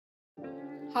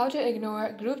How to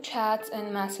ignore group chats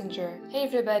in Messenger. Hey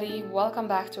everybody, welcome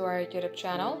back to our YouTube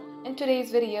channel. In today's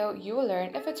video, you will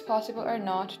learn if it's possible or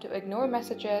not to ignore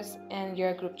messages in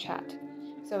your group chat.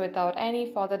 So without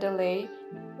any further delay,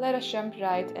 let us jump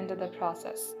right into the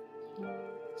process.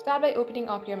 Start by opening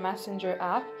up your Messenger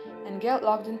app and get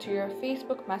logged into your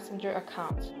Facebook Messenger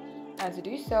account. As you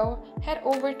do so, head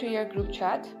over to your group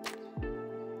chat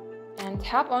and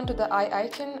tap onto the eye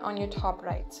icon on your top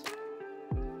right.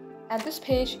 At this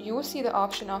page, you will see the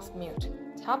option of mute.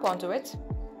 Tap onto it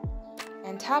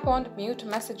and tap on mute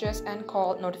messages and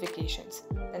call notifications.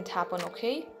 Then tap on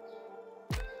OK.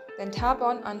 Then tap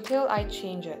on until I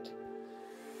change it.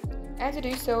 As you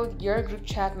do so, your group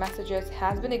chat messages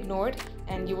has been ignored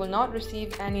and you will not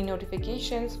receive any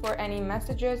notifications for any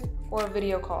messages or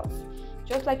video calls.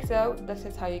 Just like so, this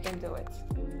is how you can do it.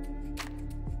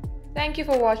 Thank you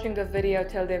for watching the video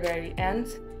till the very end.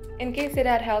 In case it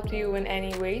had helped you in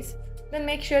any ways, then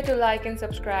make sure to like and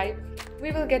subscribe.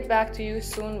 We will get back to you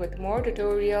soon with more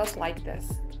tutorials like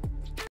this.